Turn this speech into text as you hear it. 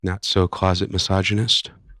not so closet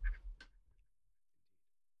misogynist.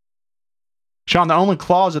 Sean, the only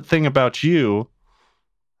closet thing about you,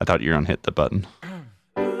 I thought you were on hit the button.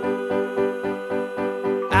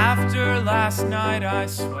 After last night, I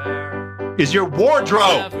swear, Is your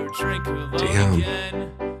wardrobe. never drink alone Damn.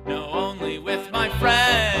 again. No, only with my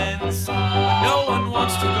friends. No one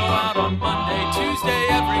wants to go out on Monday, Tuesday.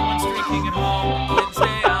 Everyone's drinking at home.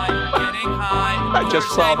 Wednesday, I'm getting high. I just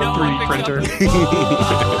saw the Thursday, no 3D one picks printer. up the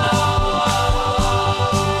phone.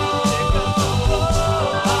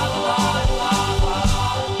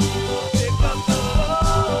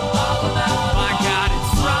 My God,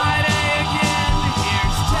 it's Friday again.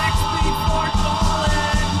 Here's text before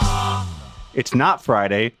calling. It's not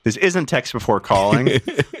Friday. This isn't text before calling.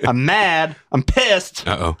 I'm mad. I'm pissed.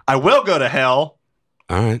 Uh-oh. I will go to hell.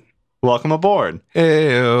 All right. Welcome aboard.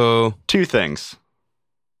 Hey-o. 2 things.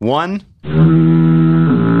 1,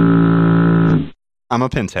 I'm a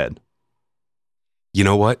pinhead. You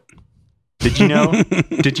know what? Did you know?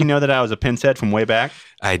 Did you know that I was a pinhead from way back?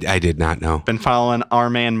 I did not know. Been following our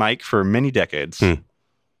man Mike for many decades. Hmm.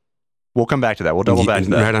 We'll come back to that. We'll double back to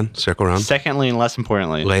that. Right on. Circle around. Secondly, and less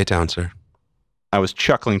importantly, Lay it down, sir. I was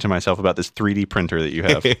chuckling to myself about this 3D printer that you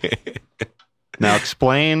have. Now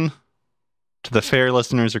explain to the fair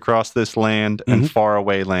listeners across this land and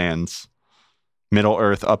faraway lands, Middle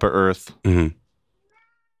Earth, Upper Earth, Mhm.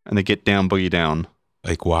 and the Get Down Boogie Down.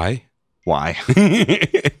 Like, why? Why?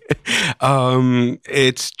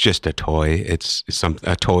 It's just a toy. It's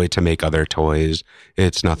a toy to make other toys.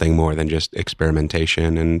 It's nothing more than just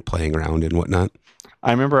experimentation and playing around and whatnot.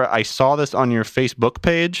 I remember I saw this on your Facebook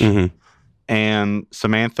page, Mhm. and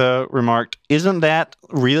Samantha remarked, "Isn't that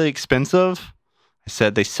really expensive?" I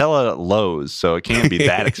said, "They sell it at Lowe's, so it can't be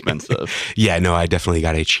that expensive." Yeah, no, I definitely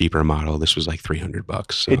got a cheaper model. This was like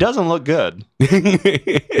 $300. So. It doesn't look good.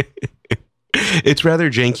 It's rather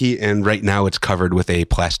janky, and right now it's covered with a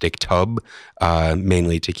plastic tub,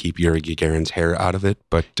 mainly to keep Yuri Gagarin's hair out of it.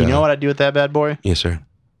 But You know what I'd do with that bad boy? Yes, sir.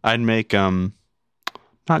 I'd make not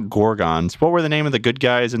Gorgons. What were the name of the good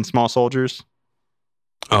guys in Small Soldiers?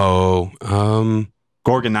 Oh,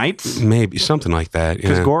 Gorgonites? maybe something like that.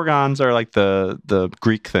 Because Yeah. Gorgons are like the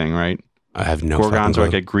Greek thing, right? I have no. Gorgons fucking are like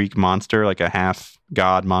clue. a Greek monster, like a half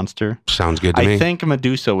god monster. Sounds good to I me. think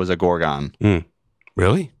Medusa was a Gorgon.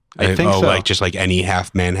 Really? I think so. Like just like any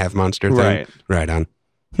half man, half monster thing. Right. Right on.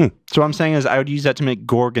 So what I'm saying is I would use that to make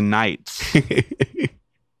Gorgonites.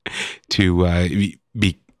 To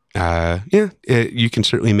you can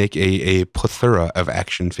certainly make a plethora of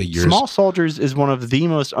action figures. Small Soldiers is one of the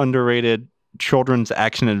most underrated children's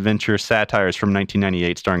action adventure satires from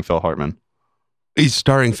 1998 starring Phil Hartman. He's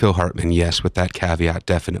starring Phil Hartman, yes, with that caveat,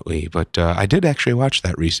 definitely. But I did actually watch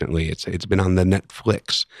that recently. It's been on the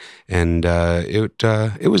Netflix, and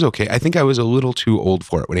it was okay. I think I was a little too old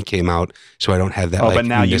for it when it came out, so I don't have that but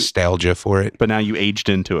now nostalgia for it. But now you aged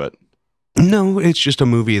into it. No, it's just a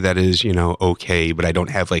movie that is, okay, but I don't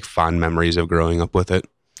have like fond memories of growing up with it.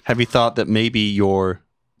 Have you thought that maybe you're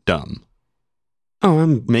dumb? Oh,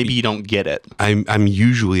 Maybe you don't get it. I'm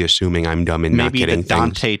usually assuming I'm dumb and not Maybe getting the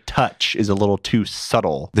Dante touch is a little too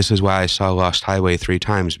subtle. This is why I saw Lost Highway 3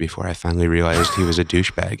 times before I finally realized he was a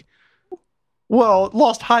douchebag. Well,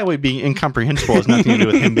 Lost Highway being incomprehensible has nothing to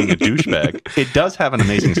do with him being a douchebag. It does have an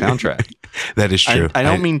amazing soundtrack. That is true. I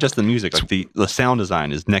don't mean just the music. Like the sound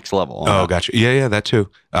design is next level. Oh, gotcha. Yeah, that too.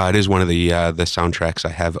 It is one of the soundtracks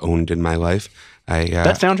I have owned in my life.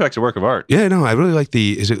 That soundtrack's a work of art. Yeah, no, I really like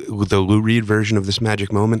is it the Lou Reed version of This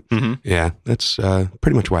Magic Moment? Mm-hmm. Yeah, that's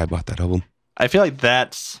pretty much why I bought that album. I feel like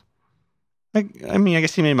that's, I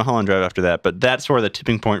guess he made Mulholland Drive after that, but that's sort of the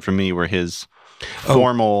tipping point for me where his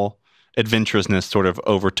formal adventurousness sort of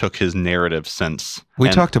overtook his narrative sense. We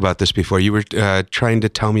talked about this before. You were trying to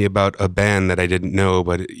tell me about a band that I didn't know,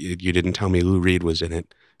 but you didn't tell me Lou Reed was in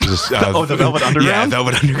it. The Velvet Underground? Yeah,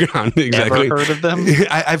 Velvet Underground. Exactly. Ever heard of them?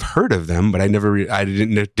 I've heard of them, but I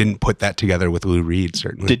didn't put that together with Lou Reed.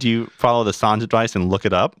 Certainly. Did you follow the Sans advice and look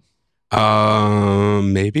it up?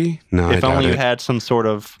 Maybe. No. If only you had some sort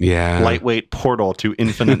of lightweight portal to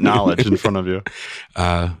infinite knowledge in front of you.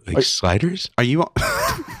 Sliders? Are you?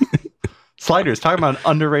 Sliders, talking about an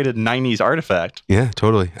underrated 90s artifact. Yeah,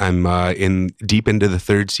 totally. I'm deep into the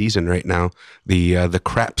 3rd season right now, the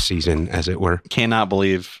crap season, as it were. Cannot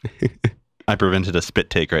believe I prevented a spit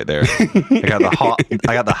take right there. I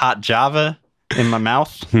got the hot Java in my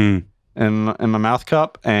mouth, in my mouth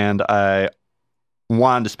cup, and I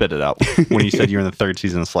wanted to spit it out when you said you're in the 3rd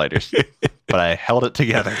season of Sliders, but I held it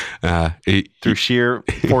together through sheer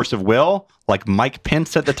force of will, like Mike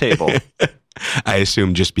Pence at the table. I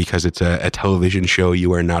assume just because it's a television show,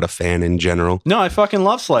 you are not a fan in general. No, I fucking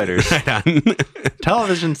love Sliders. Right on.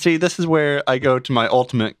 Television, see, this is where I go to my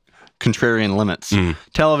ultimate contrarian limits.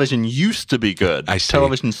 Television used to be good. I see.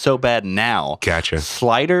 Television's so bad now. Gotcha.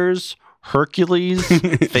 Sliders, Hercules,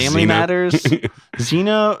 Family Xena. Matters.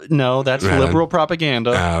 Xena, no, that's Right on. liberal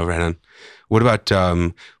propaganda. Right on. What about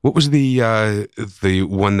what was the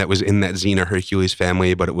one that was in that Xena Hercules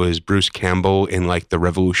family, but it was Bruce Campbell in like the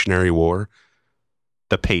Revolutionary War?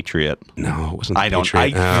 The Patriot. No, it wasn't. The I don't.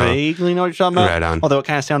 Patriot. I vaguely know what you're talking about. Right on. Although it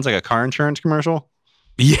kind of sounds like a car insurance commercial.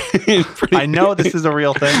 Yeah, I know this is a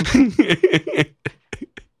real thing.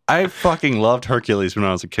 I fucking loved Hercules when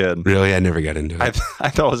I was a kid. Really, I never got into it. I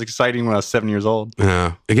thought it was exciting when I was 7 years old.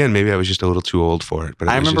 Again, maybe I was just a little too old for it. But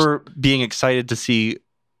I remember being excited to see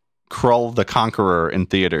Krull the Conqueror in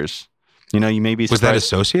theaters. You know, you may be was that surprised.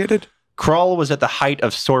 associated? Krull was at the height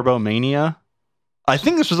of Sorbo Mania. I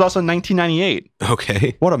think this was also 1998.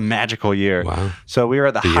 Okay. What a magical year. Wow. So we were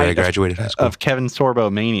at the The year I height graduated high school. of Kevin Sorbo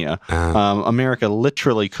Mania. America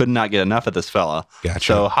literally could not get enough of this fella. Gotcha.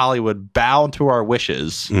 So Hollywood bowed to our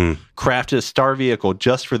wishes, crafted a star vehicle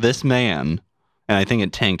just for this man, and I think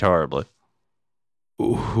it tanked horribly.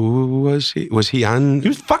 Who was he? Was he on? He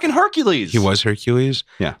was fucking Hercules. He was Hercules?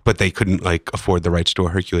 Yeah. But they couldn't like afford the rights to a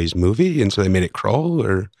Hercules movie, and so they made it Krull?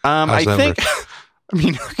 Or I that think, I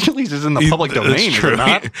mean, Hercules is in the public domain, That's is true. it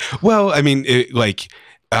not? Well, I mean,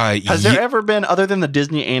 Has there ever been, other than the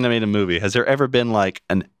Disney animated movie, has there ever been like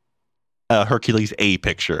a Hercules A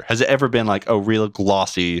picture? Has it ever been like a real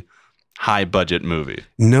glossy, high budget movie?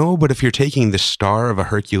 No, but if you're taking the star of a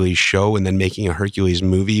Hercules show and then making a Hercules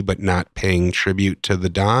movie, but not paying tribute to the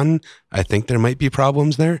Don, I think there might be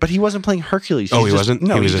problems there. But he wasn't playing Hercules. Oh, he just- wasn't?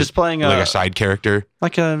 No, He was he's just playing like a side character.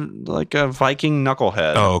 like a Viking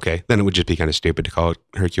knucklehead. Oh, okay. Then it would just be kind of stupid to call it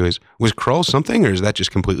Hercules. Was Krull something, or is that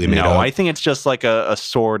just completely made no, up? I think it's just like a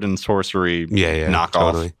sword and sorcery yeah, knockoff.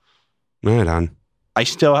 totally. Right on. I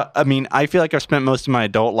feel like I've spent most of my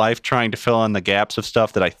adult life trying to fill in the gaps of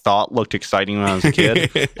stuff that I thought looked exciting when I was a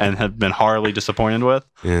kid and have been horribly disappointed with.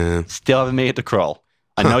 Yeah. Still haven't made it to Krull.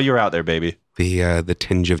 I know you're out there, baby. The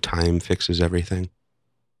tinge of time fixes everything.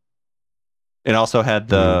 It also had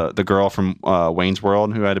the girl from Wayne's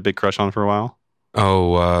World who I had a big crush on for a while.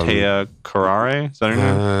 Oh, Taya Carrere? Is that her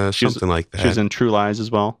name? She was- something like that. She was in True Lies as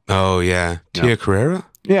well. Oh, yeah. Yeah. Tia Carrera?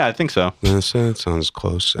 Yeah, I think so. That sounds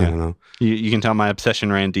close. I Yeah. don't know. You can tell my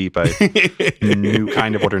obsession ran deep. I knew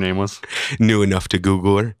kind of what her name was. Knew enough to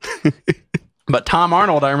Google her. But Tom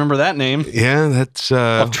Arnold, I remember that name Yeah, that's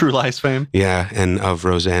of True Lies fame. yeah, and of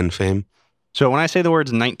Roseanne fame. So when I say the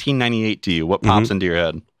words 1998 to you, what pops into your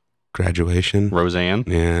head? Graduation. Roseanne?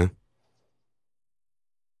 Yeah,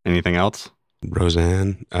 Anything else?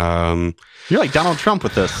 Roseanne. You're like Donald Trump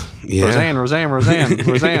with this. Yeah.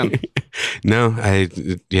 Roseanne. No, I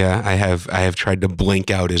have tried to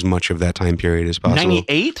blink out as much of that time period as possible.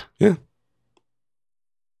 98? Yeah.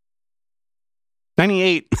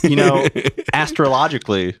 98,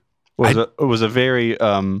 astrologically was a very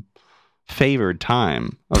favored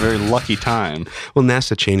time, a very lucky time. Well,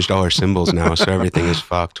 NASA changed all our symbols now, so everything is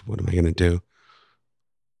fucked. What am I going to do?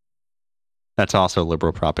 That's also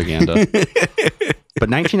liberal propaganda. But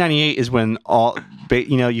 1998 is when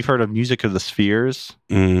you've heard of Music of the Spheres.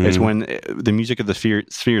 It's when the Music of the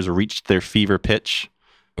Spheres reached their fever pitch.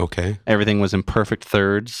 Okay. Everything was in perfect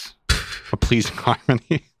thirds, a pleasing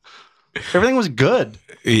harmony. Everything was good.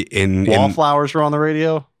 Wallflowers were on the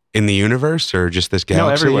radio. In the universe, or just this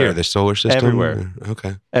galaxy, everywhere. or the solar system? Everywhere.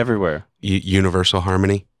 Okay. Everywhere. Universal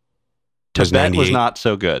harmony. Tibet was 98. not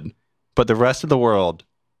so good, but the rest of the world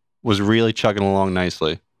was really chugging along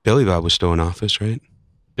nicely. Billy Bob was still in office, right?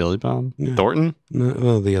 Billy Bob? Yeah. Thornton? No,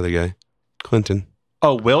 well, the other guy, Clinton.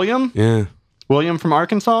 Oh, William? Yeah, William from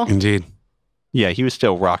Arkansas? indeed. Yeah, he was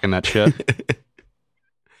still rocking that shit.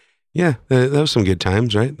 Yeah, that was some good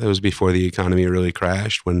times, right? That was before the economy really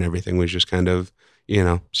crashed, when everything was just kind of,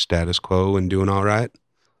 status quo and doing all right.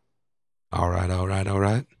 All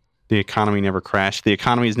right. The economy never crashed. The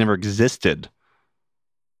economy has never existed.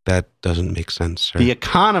 That doesn't make sense, sir. The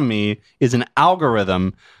economy is an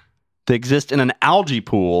algorithm that exists in an algae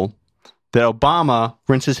pool that Obama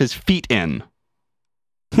rinses his feet in.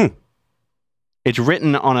 It's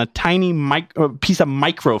written on a tiny piece of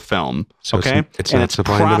microfilm. So okay? it's not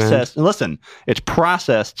supply and demand? processed. Listen, it's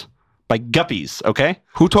processed by guppies, okay?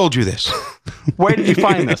 Who told you this? Where did you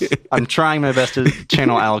find this? I'm trying my best to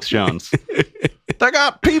channel Alex Jones. They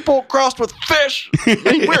got people crossed with fish.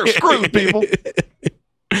 We're screwed, people.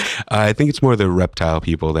 I think it's more the reptile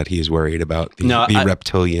people that he's worried about. The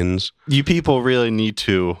reptilians. You people really need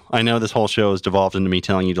to. I know this whole show has devolved into me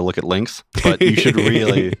telling you to look at links, but you should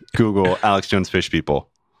really Google Alex Jones fish people.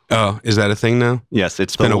 Oh, is that a thing now? Yes,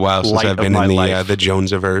 it's been a while since I've been in the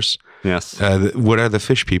Jones-averse. Yes. What are the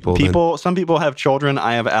fish people? Some people have children.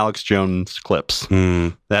 I have Alex Jones clips.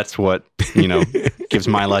 That's what, gives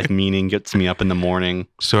my life meaning, gets me up in the morning.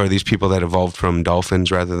 So are these people that evolved from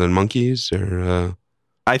dolphins rather than monkeys? Or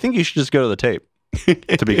I think you should just go to the tape,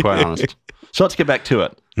 to be quite honest. So let's get back to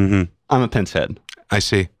it. Mm-hmm. I'm a Pence head. I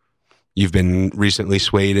see. You've been recently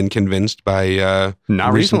swayed and convinced by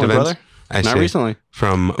not recently, events? Brother. Not recently.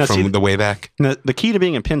 From the way back. The key to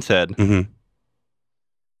being a Pence head,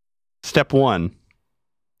 step one.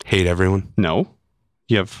 Hate everyone? No.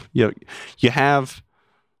 You have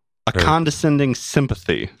a condescending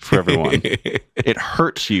sympathy for everyone. It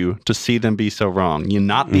hurts you to see them be so wrong. You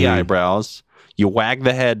knot the eyebrows. You wag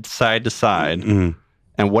the head side to side. And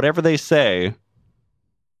whatever they say,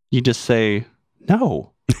 you just say,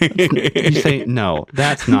 no. You say, no,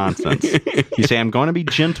 that's nonsense. You say, I'm going to be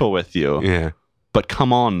gentle with you. Yeah. But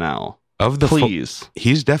come on now. Please.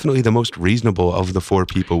 He's definitely the most reasonable of the 4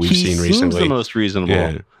 people we've seen recently. He seems the most reasonable.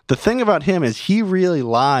 Yeah. The thing about him is he really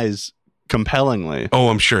lies compellingly. Oh,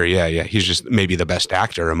 I'm sure. Yeah. He's just maybe the best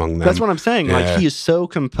actor among them. That's what I'm saying. Yeah. Like, he is so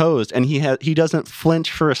composed, and he doesn't flinch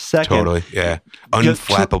for a second. Totally. Yeah.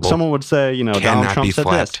 Unflappable. Someone would say, Donald Trump said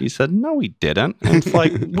flapped. this. He said, no, he didn't. And it's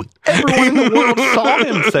like, everyone in the world saw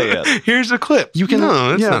him say it. Here's a clip.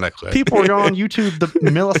 No, that's not a clip. People were going on YouTube the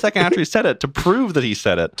millisecond after he said it to prove that he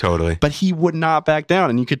said it. Totally. But he would not back down.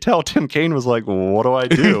 And you could tell Tim Kaine was like, what do I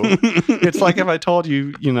do? It's like if I told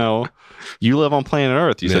you, you live on planet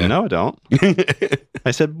Earth. You said, no, I don't.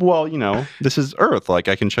 I said, well, this is Earth. Like,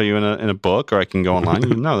 I can show you in a book, or I can go online.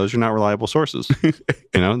 No, those are not reliable sources.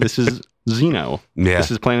 This is Xeno. Yeah.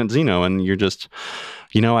 This is planet Xeno. And you're just,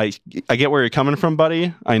 I get where you're coming from,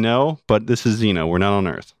 buddy. I know, but this is Xeno. We're not on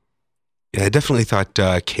Earth. Yeah, I definitely thought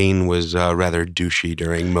Kaine was rather douchey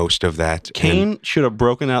during most of that. Kaine should have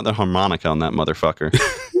broken out the harmonica on that motherfucker.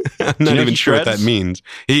 I'm not even sure what that means.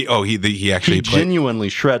 He actually genuinely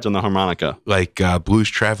shreds on the harmonica, like Blues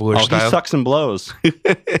Traveler style. He sucks and blows.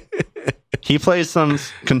 He plays some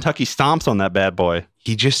Kentucky stomps on that bad boy.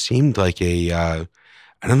 He just seemed like I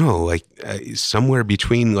don't know, somewhere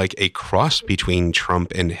between a cross between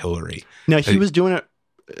Trump and Hillary. No, he was doing it.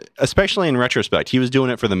 Especially in retrospect, he was doing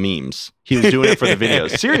it for the memes. He was doing it for the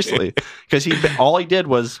videos. Seriously. Because all he did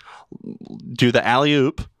was do the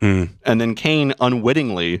alley-oop, and then Kaine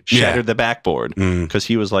unwittingly shattered the backboard. Because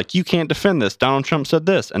he was like, you can't defend this. Donald Trump said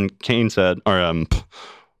this. And Pence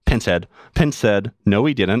said, no,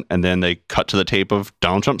 he didn't. And then they cut to the tape of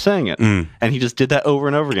Donald Trump saying it. And he just did that over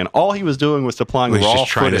and over again. All he was doing was supplying raw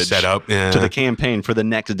footage to set up to the campaign for the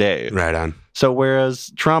next day. Right on. So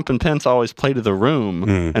whereas Trump and Pence always play to the room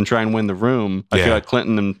and try and win the room, I feel like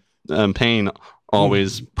Clinton and Payne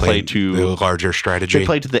always play to the larger strategy. They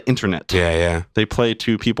play to the internet. Yeah. They play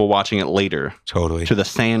to people watching it later. Totally. To the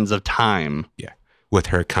sands of time. Yeah. With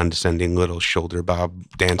her condescending little shoulder bob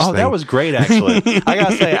dance thing. That was great, actually. I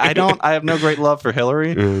gotta say, I have no great love for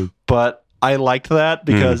Hillary, but I liked that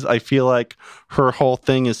because I feel like her whole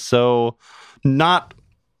thing is so not.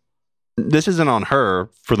 This isn't on her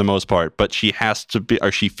for the most part, but she has to be,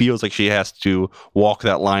 or she feels like she has to walk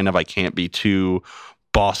that line of I can't be too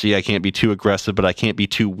bossy, I can't be too aggressive, but I can't be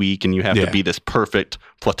too weak, and you have to be this perfect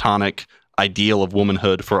platonic ideal of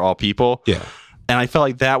womanhood for all people. Yeah. And I felt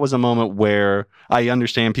like that was a moment where I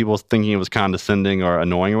understand people thinking it was condescending or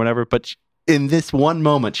annoying or whatever, but in this one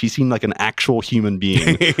moment, she seemed like an actual human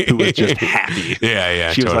being who was just happy.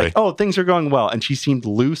 Yeah, She was like, oh, things are going well. And she seemed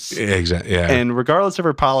loose. Exactly. Yeah. And regardless of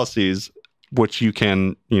her policies, which you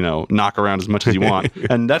can, knock around as much as you want,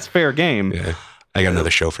 and that's fair game. Yeah. I got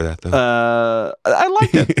another show for that, though. I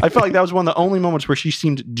liked it. I felt like that was one of the only moments where she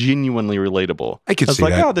seemed genuinely relatable. I was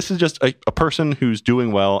like, that. oh, this is just a person who's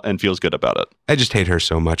doing well and feels good about it. I just hate her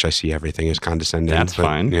so much. I see everything as condescending. That's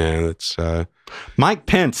fine. Yeah, that's... Mike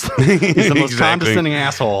Pence is the most condescending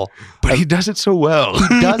asshole. But he does it so well.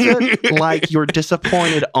 He does it like your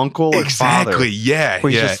disappointed uncle or father. Exactly, yeah.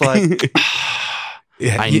 Where he's just like...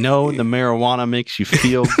 I know the marijuana makes you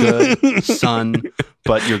feel good, son,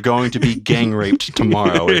 but you're going to be gang raped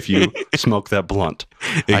tomorrow if you smoke that blunt.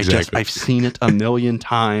 Exactly. I've seen it a million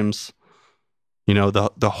times.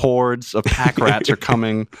 The hordes of pack rats are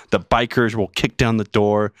coming. The bikers will kick down the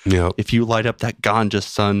door. Yep. If you light up that ganja,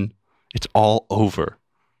 son, it's all over.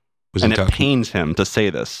 And it pains him to say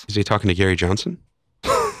this. Is he talking to Gary Johnson?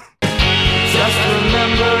 Just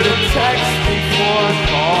remember to text before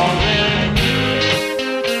calling.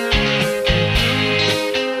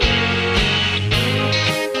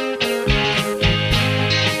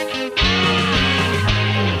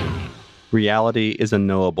 Reality is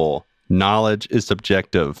unknowable. Knowledge is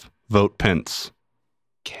subjective. Vote Pence.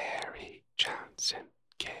 Gary Johnson.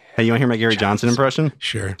 Hey, you want to hear my Gary Johnson impression?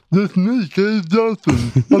 Sure. This me, Gary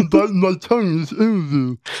Johnson. I'm biting my tongue in this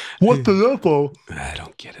interview. What's the level? I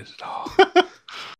don't get it at all.